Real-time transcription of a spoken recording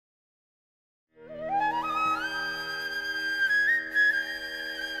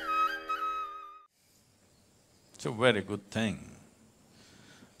It's a very good thing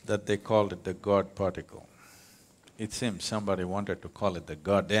that they called it the God particle. It seems somebody wanted to call it the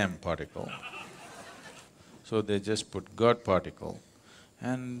goddamn particle. So they just put God particle,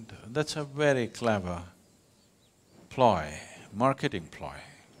 and that's a very clever ploy, marketing ploy.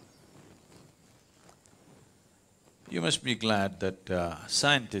 You must be glad that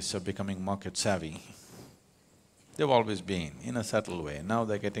scientists are becoming market savvy. They've always been, in a subtle way, now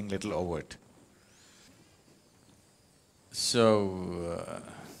they're getting little overt. So,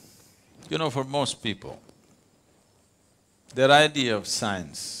 for most people, their idea of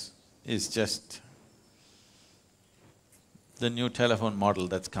science is just the new telephone model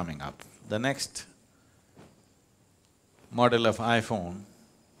that's coming up. The next model of iPhone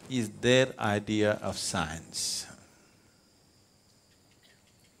is their idea of science.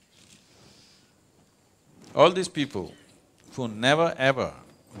 All these people who never ever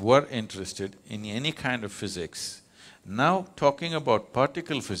were interested in any kind of physics, now talking about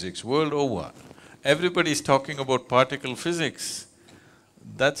particle physics world over, everybody is talking about particle physics.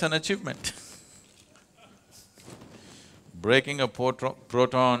 That's an achievement. Breaking a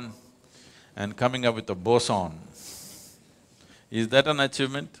proton and coming up with a boson, is that an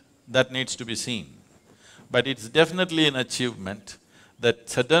achievement? That needs to be seen. But it's definitely an achievement that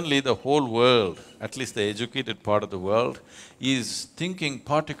suddenly the whole world, at least the educated part of the world, is thinking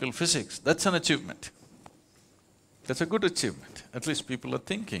particle physics. That's an achievement. That's a good achievement. At least people are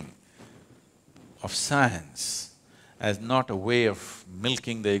thinking of science as not a way of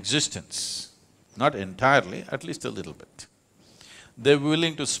milking the existence, not entirely, at least a little bit. They're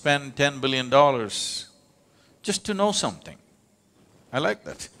willing to spend $10 billion just to know something. I like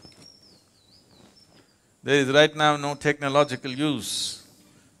that. There is right now no technological use,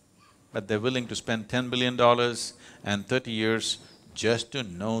 but they're willing to spend $10 billion and 30 years just to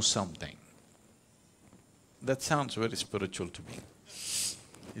know something. That sounds very spiritual to me.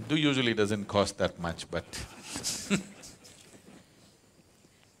 It usually doesn't cost that much, but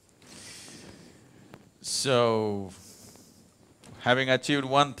so, having achieved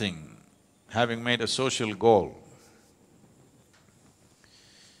one thing, having made a social goal,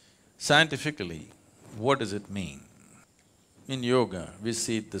 scientifically, what does it mean? In yoga, we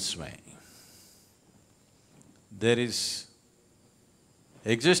see it this way.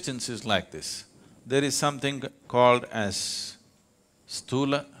 Existence is like this. There is something called as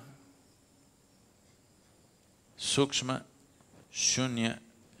sthula, sukshma, shunya,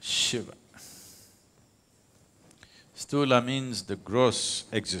 shiva. Sthula means the gross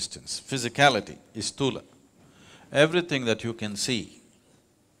existence, physicality is sthula. Everything that you can see,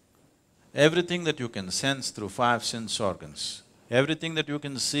 everything that you can sense through five sense organs, everything that you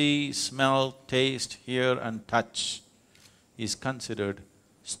can see, smell, taste, hear and touch is considered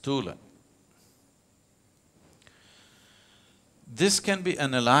sthula. This can be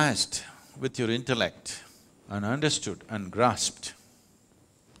analyzed with your intellect and understood and grasped.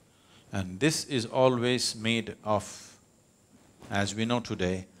 And this is always made of, as we know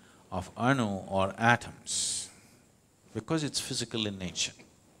today, of anu or atoms, because it's physical in nature.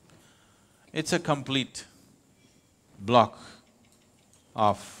 It's a complete block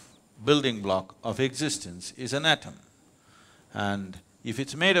of… building block of existence is an atom. And if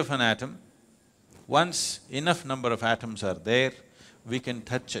it's made of an atom, once enough number of atoms are there, we can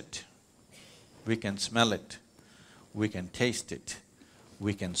touch it, we can smell it, we can taste it,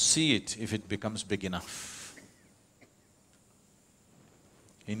 we can see it if it becomes big enough.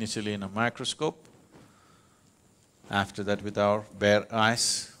 Initially in a microscope, after that with our bare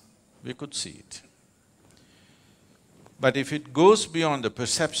eyes, we could see it. But if it goes beyond the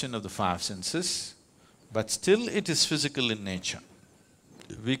perception of the five senses, but still it is physical in nature,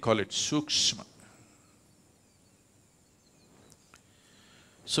 we call it sukshma.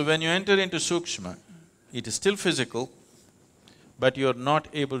 So when you enter into sukshma, it is still physical, but you're not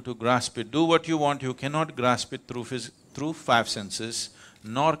able to grasp it. Do what you want, you cannot grasp it through five senses,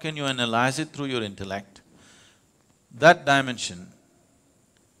 nor can you analyze it through your intellect. That dimension,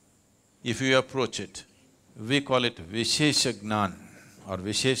 if you approach it, we call it vishesha jnana or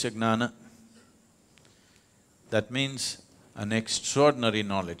vishesha jnana. That means an extraordinary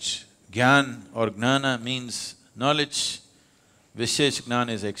knowledge. Gyan or jnana means knowledge, vishesha jnana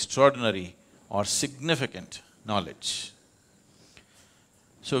is extraordinary or significant knowledge.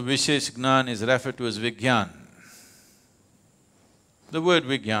 So vishesha jnana is referred to as vigyan. The word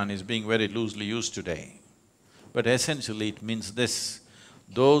vigyan is being very loosely used today, but essentially it means this: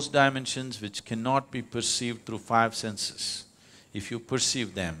 those dimensions which cannot be perceived through five senses, if you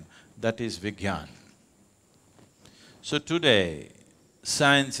perceive them, that is vigyan. So today,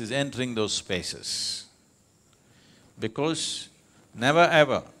 science is entering those spaces. because never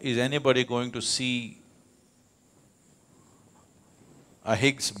ever is anybody going to see a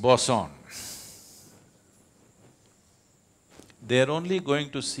Higgs boson. They're only going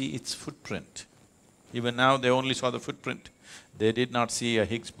to see its footprint. Even now they only saw the footprint, they did not see a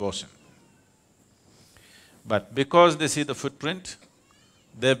Higgs boson. But because they see the footprint,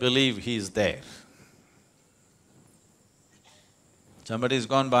 they believe he is there. Somebody's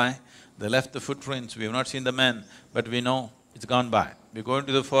gone by, they left the footprints, we have not seen the man, but we know it's gone by. We go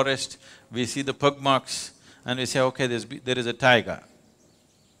into the forest, we see the pug marks and we say, okay, there is a tiger.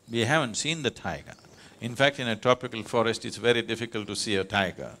 We haven't seen the tiger. In fact, in a tropical forest, it's very difficult to see a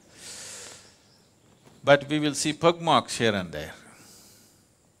tiger. But we will see pug marks here and there.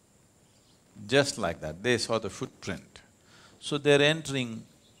 Just like that, they saw the footprint. So they're entering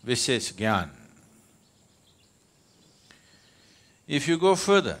Vishesh Gyan. If you go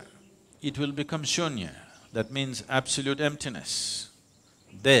further, it will become shunya, that means absolute emptiness.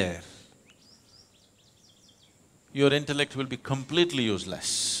 There, your intellect will be completely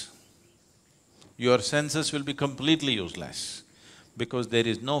useless. Your senses will be completely useless because there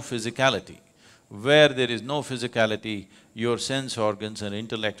is no physicality. Where there is no physicality, your sense organs and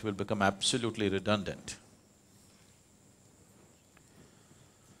intellect will become absolutely redundant.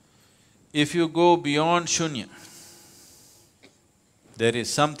 If you go beyond shunya, there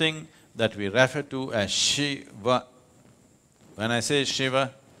is something that we refer to as Shiva. When I say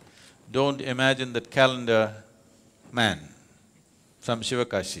Shiva, don't imagine that calendar man from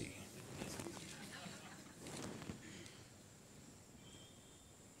Shivakashi.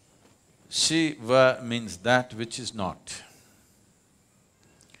 Shiva means that which is not.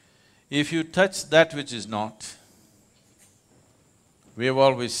 If you touch that which is not, we have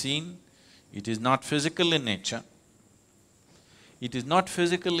always seen, it is not physical in nature. It is not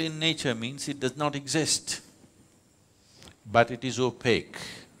physical in nature means it does not exist, but it is opaque.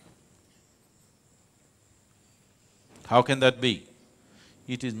 How can that be?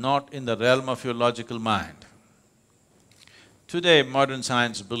 It is not in the realm of your logical mind. Today, modern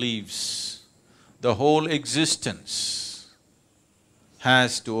science believes the whole existence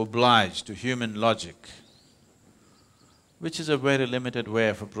has to oblige to human logic, which is a very limited way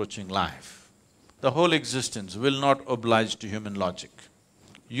of approaching life. The whole existence will not oblige to human logic.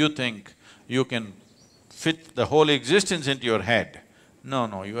 You think you can fit the whole existence into your head. No,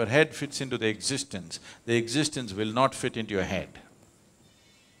 no, your head fits into the existence will not fit into your head.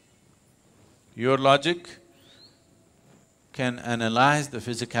 Your logic can analyze the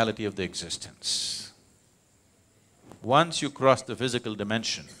physicality of the existence. Once you cross the physical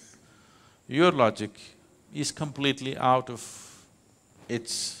dimension, your logic is completely out of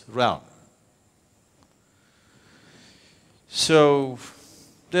its realm. So,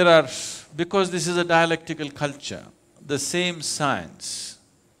 because this is a dialectical culture, the same science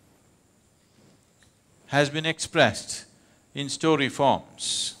has been expressed in story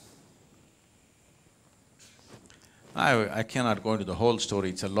forms. I cannot go into the whole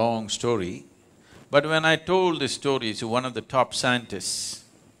story, it's a long story, but when I told this story to one of the top scientists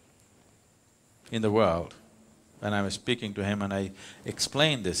in the world, when I was speaking to him and I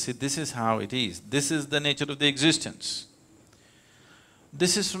explained this, see, this is how it is, this is the nature of the existence.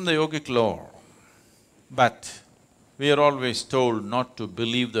 This is from the yogic lore, but we are always told not to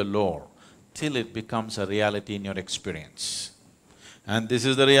believe the lore till it becomes a reality in your experience. And this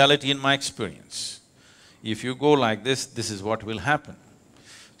is the reality in my experience. If you go like this is what will happen.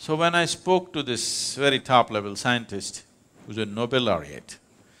 So when I spoke to this very top-level scientist, who's a Nobel laureate,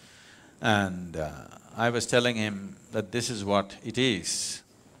 and I was telling him that this is what it is,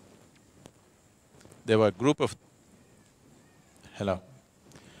 there were a group of… Hello?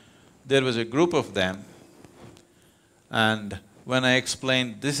 There was a group of them, and when I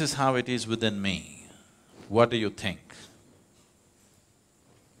explained, this is how it is within me, what do you think?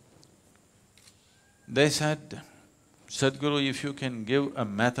 They said, Sadhguru, if you can give a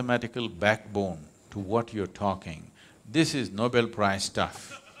mathematical backbone to what you're talking, this is Nobel Prize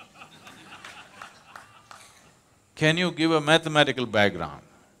stuff. Can you give a mathematical background?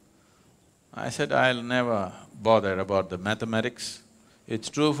 I said, I'll never bother about the mathematics. It's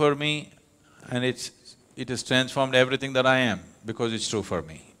true for me and it has transformed everything that I am because it's true for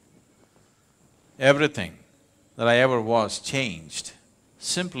me. Everything that I ever was changed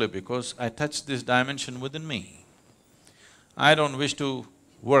simply because I touched this dimension within me. I don't wish to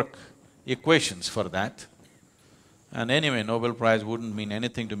work equations for that. And anyway, Nobel Prize wouldn't mean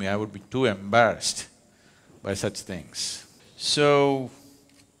anything to me, I would be too embarrassed by such things. So,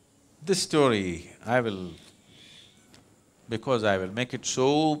 this story, because I will make it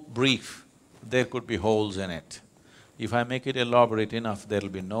so brief, there could be holes in it. If I make it elaborate enough, there'll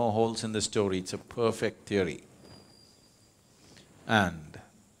be no holes in the story, it's a perfect theory. And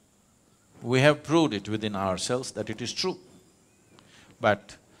we have proved it within ourselves that it is true.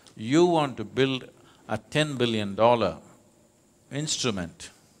 But you want to build a $10 billion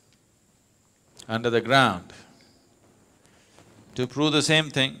instrument under the ground to prove the same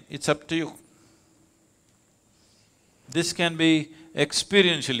thing, it's up to you. This can be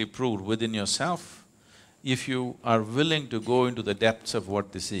experientially proved within yourself if you are willing to go into the depths of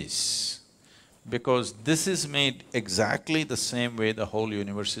what this is. Because this is made exactly the same way the whole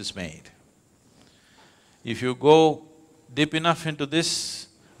universe is made. If you go deep enough into this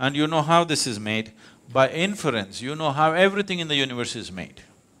and you know how this is made, by inference, you know how everything in the universe is made.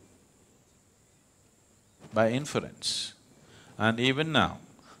 By inference. And even now,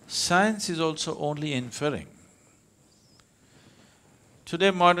 science is also only inferring. Today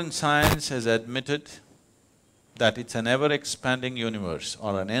modern science has admitted that it's an ever-expanding universe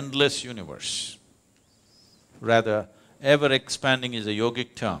or an endless universe. Rather, ever-expanding is a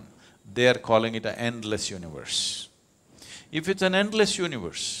yogic term, they're calling it an endless universe. If it's an endless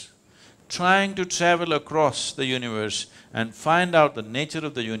universe, trying to travel across the universe and find out the nature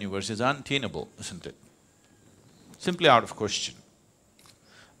of the universe is untenable, isn't it? Simply out of question.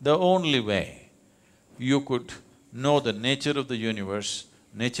 The only way you could know the nature of the universe,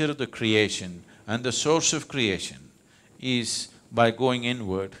 nature of the creation and the source of creation is by going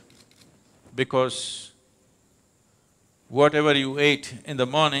inward, because whatever you ate in the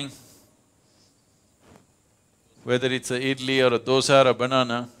morning, whether it's a idli or a dosa or a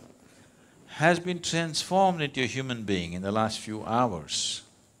banana, has been transformed into a human being in the last few hours.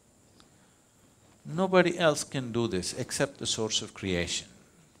 Nobody else can do this except the source of creation.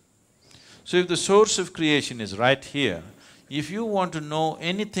 So if the source of creation is right here, if you want to know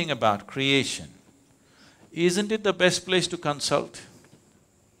anything about creation, isn't it the best place to consult?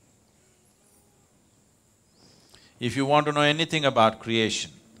 If you want to know anything about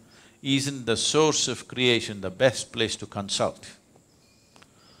creation, isn't the source of creation the best place to consult?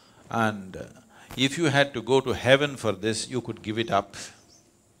 And if you had to go to heaven for this, you could give it up.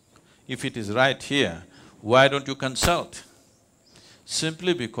 If it is right here, why don't you consult?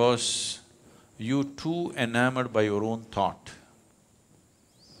 Simply because you're too enamored by your own thought.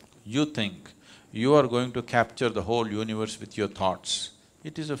 You think you are going to capture the whole universe with your thoughts.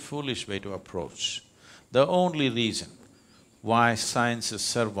 It is a foolish way to approach. The only reason why science has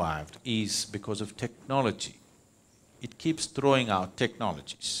survived is because of technology. It keeps throwing out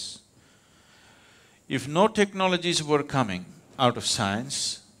technologies. If no technologies were coming out of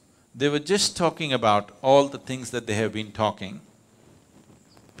science, they were just talking about all the things that they have been talking,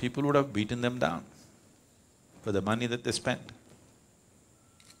 people would have beaten them down for the money that they spent.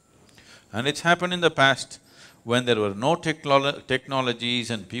 And it's happened in the past, when there were no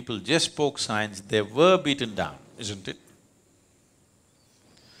technologies and people just spoke science, they were beaten down, isn't it?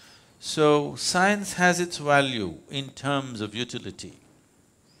 So, science has its value in terms of utility,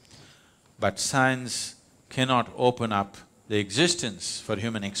 but science cannot open up the existence for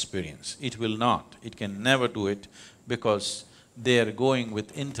human experience. It will not, it can never do it because they are going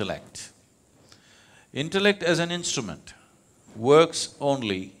with intellect. Intellect as an instrument works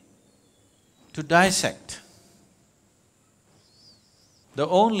only to dissect. The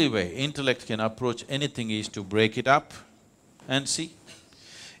only way intellect can approach anything is to break it up and see.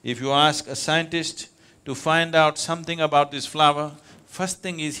 If you ask a scientist to find out something about this flower, first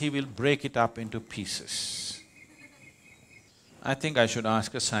thing is he will break it up into pieces. I think I should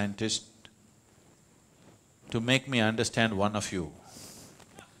ask a scientist to make me understand one of you.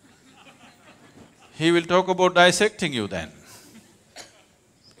 He will talk about dissecting you then.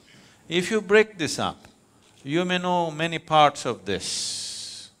 If you break this up, you may know many parts of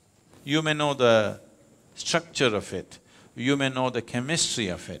this. You may know the structure of it, you may know the chemistry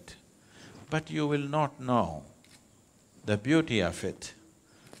of it, but you will not know the beauty of it.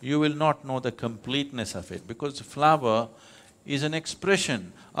 You will not know the completeness of it, because the flower is an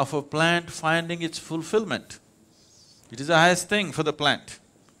expression of a plant finding its fulfillment. It is the highest thing for the plant.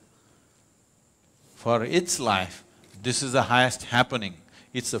 For its life, this is the highest happening.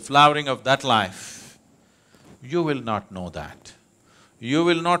 It's the flowering of that life. You will not know that. You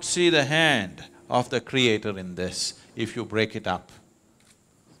will not see the hand of the Creator in this if you break it up.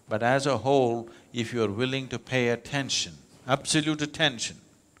 But as a whole, if you are willing to pay attention, absolute attention,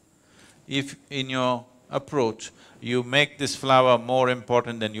 if in your approach you make this flower more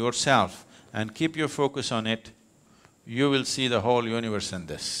important than yourself and keep your focus on it, you will see the whole universe in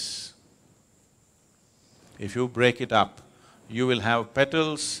this. If you break it up, you will have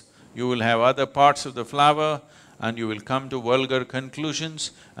petals, you will have other parts of the flower, and you will come to vulgar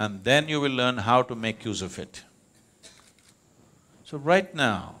conclusions, and then you will learn how to make use of it. So right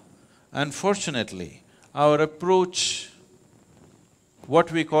now, unfortunately, our approach,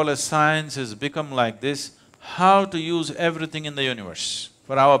 what we call as science, has become like this: how to use everything in the universe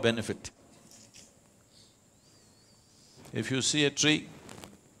for our benefit. If you see a tree,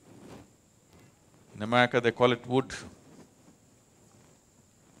 in America they call it wood.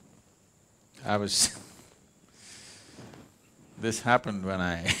 This happened when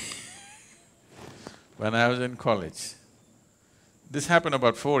when I was in college. This happened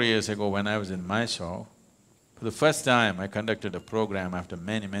about 4 years ago when I was in Mysore. For the first time, I conducted a program after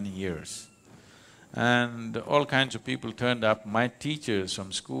many years. And all kinds of people turned up. My teachers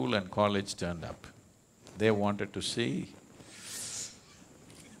from school and college turned up. They wanted to see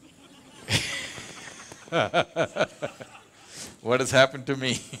what has happened to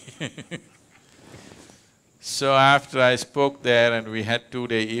me. So after I spoke there and we had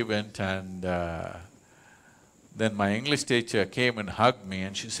 2-day event, and then my English teacher came and hugged me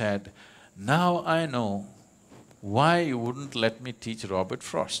and she said, "Now I know why you wouldn't let me teach Robert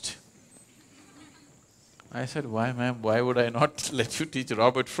Frost." I said, "Why, ma'am, why would I not let you teach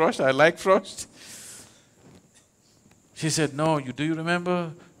Robert Frost? I like Frost." She said, "No, do you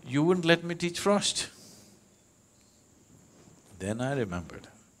remember? You wouldn't let me teach Frost." Then I remembered.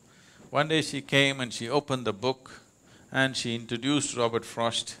 One day she came and she opened the book and she introduced Robert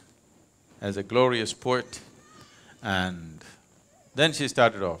Frost as a glorious poet, and then she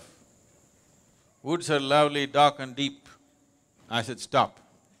started off, "Woods are lovely, dark and deep." I said, "Stop."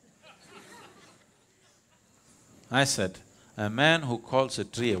 I said, "A man who calls a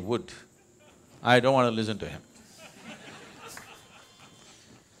tree a wood, I don't want to listen to him."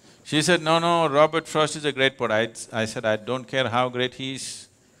 She said, "No, Robert Frost is a great poet." I said, "I don't care how great he is.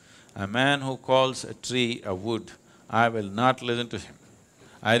 A man who calls a tree a wood, I will not listen to him."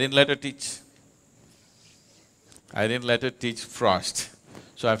 I didn't let her teach. I didn't let her teach Frost.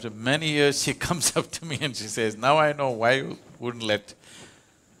 So after many years, she comes up to me and she says, "Now I know why you wouldn't let."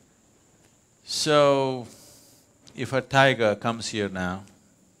 So, if a tiger comes here now,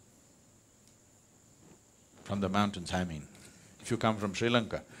 from the mountains, I mean, if you come from Sri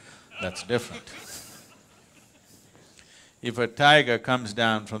Lanka, that's different. If a tiger comes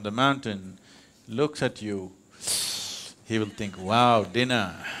down from the mountain, looks at you, he will think, "Wow,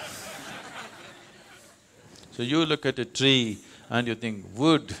 dinner." So you look at a tree and you think,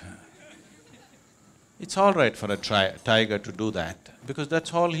 "Wood." It's all right for a tiger to do that, because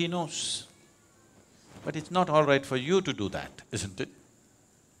that's all he knows. But it's not all right for you to do that, isn't it?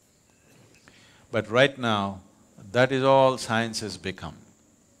 But right now, that is all science has become.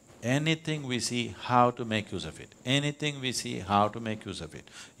 Anything we see, how to make use of it. Anything we see, how to make use of it.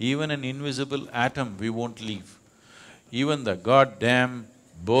 Even an invisible atom, we won't leave. Even the goddamn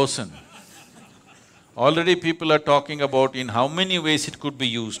boson. Already people are talking about in how many ways it could be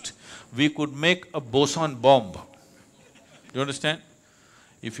used. We could make a boson bomb. Do you understand?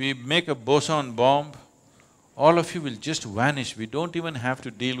 If we make a boson bomb, all of you will just vanish. We don't even have to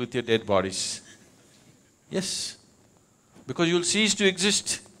deal with your dead bodies. Yes, because you'll cease to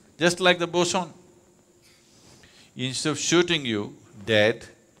exist, just like the boson. Instead of shooting you dead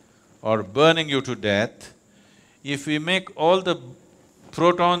or burning you to death, if we make all the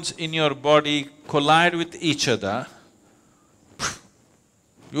protons in your body collide with each other,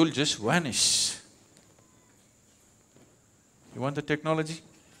 you'll just vanish. You want the technology?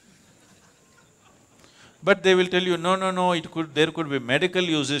 But they will tell you, no, there could be medical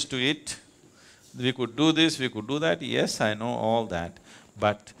uses to it. We could do this, we could do that. Yes, I know all that.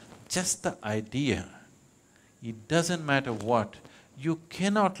 But just the idea, it doesn't matter what, you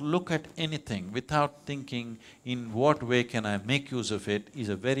cannot look at anything without thinking, in what way can I make use of it, is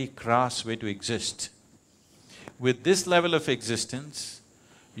a very crass way to exist. With this level of existence,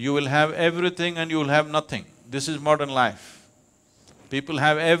 you will have everything and you will have nothing. This is modern life. People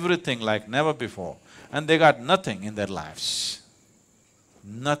have everything like never before, and they got nothing in their lives.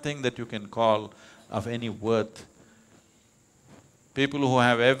 Nothing that you can call of any worth. People who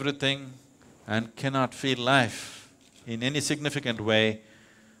have everything and cannot feel life in any significant way,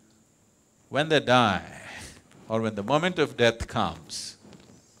 when they die or when the moment of death comes,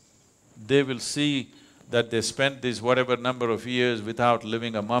 they will see that they spent this whatever number of years without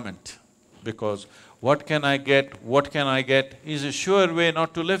living a moment, because what can I get is a sure way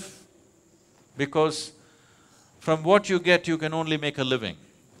not to live, because from what you get you can only make a living.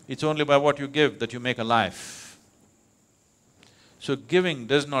 It's only by what you give that you make a life. So giving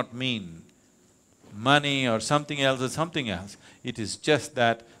does not mean money or something else or something else. It is just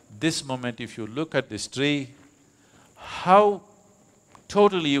that this moment, if you look at this tree, how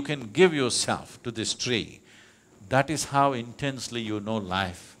totally you can give yourself to this tree, that is how intensely you know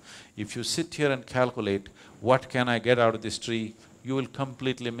life. If you sit here and calculate, what can I get out of this tree, you will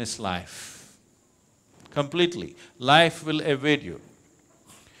completely miss life. Completely. Life will evade you.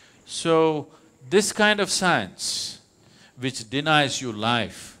 So, this kind of science which denies you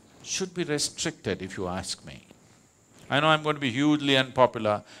life should be restricted, if you ask me. I know I'm going to be hugely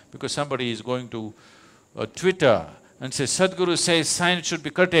unpopular because somebody is going to Twitter and say, Sadhguru says science should be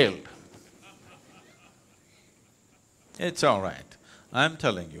curtailed. It's all right. I'm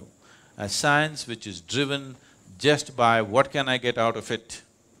telling you, a science which is driven just by what can I get out of it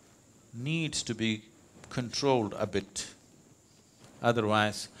needs to be controlled a bit.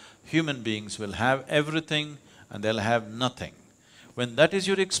 Otherwise, human beings will have everything and they'll have nothing. When that is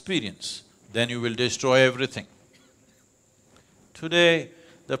your experience, then you will destroy everything. Today,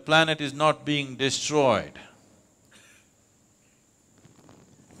 the planet is not being destroyed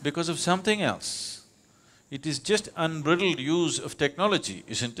because of something else. It is just unbridled use of technology,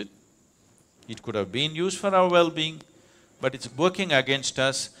 isn't it? It could have been used for our well-being, but it's working against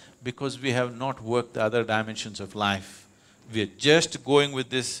us because we have not worked the other dimensions of life. We're just going with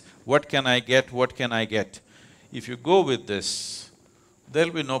this, what can I get, what can I get? If you go with this,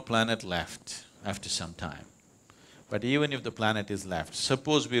 there'll be no planet left after some time. But even if the planet is left,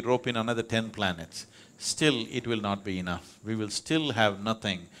 suppose we rope in another 10 planets, still it will not be enough. We will still have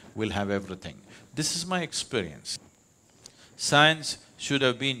nothing, we'll have everything. This is my experience. Science should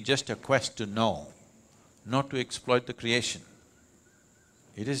have been just a quest to know, not to exploit the creation.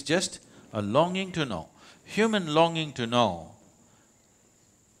 It is just a longing to know. Human longing to know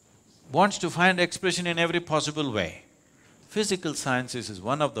wants to find expression in every possible way. Physical sciences is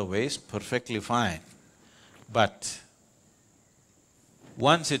one of the ways, perfectly fine. But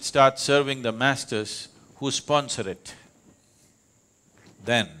once it starts serving the masters who sponsor it,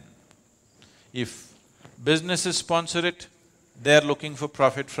 then if businesses sponsor it, they're looking for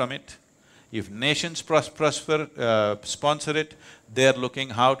profit from it. If nations sponsor it, they're looking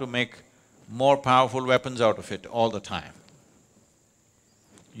how to make more powerful weapons out of it all the time.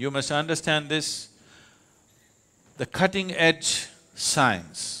 You must understand this. The cutting-edge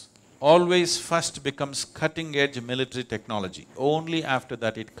science always first becomes cutting-edge military technology. Only after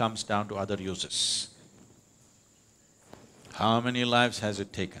that it comes down to other uses. How many lives has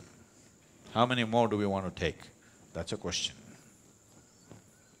it taken? How many more do we want to take? That's a question.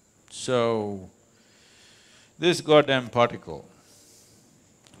 So, this goddamn particle,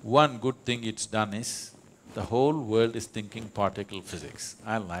 one good thing it's done is, the whole world is thinking particle physics.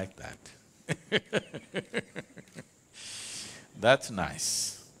 I like that. That's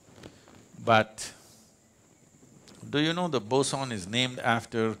nice. But do you know the boson is named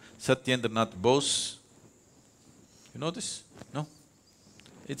after Satyendranath Bose? You know this? No?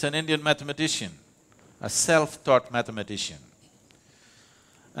 It's an Indian mathematician, a self-taught mathematician.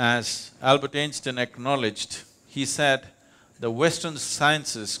 As Albert Einstein acknowledged, he said, the Western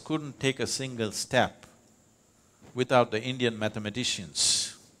sciences couldn't take a single step without the Indian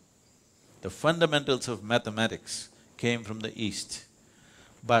mathematicians. The fundamentals of mathematics came from the East.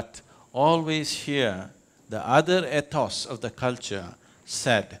 But always here, the other ethos of the culture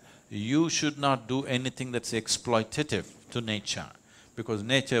said, you should not do anything that's exploitative to nature, because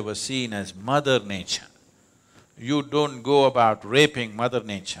nature was seen as Mother Nature. You don't go about raping Mother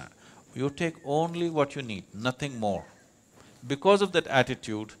Nature. You take only what you need, nothing more. Because of that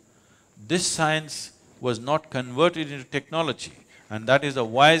attitude, this science was not converted into technology, and that is the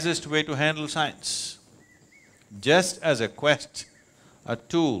wisest way to handle science. Just as a quest, a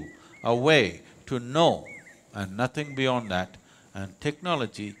tool, a way to know, and nothing beyond that, and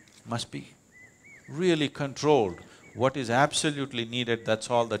technology must be really controlled. What is absolutely needed, that's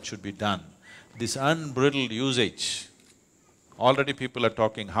all that should be done. This unbridled usage, already people are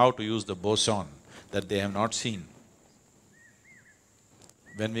talking how to use the boson that they have not seen.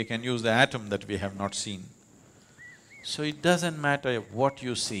 When we can use the atom that we have not seen. So it doesn't matter what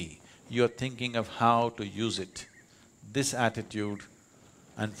you see, you're thinking of how to use it. This attitude,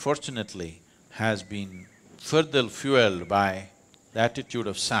 unfortunately, has been further fueled by the attitude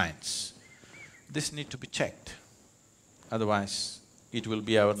of science. This needs to be checked, otherwise it will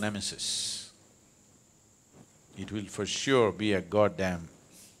be our nemesis. It will for sure be a goddamn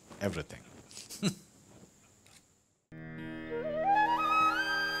everything.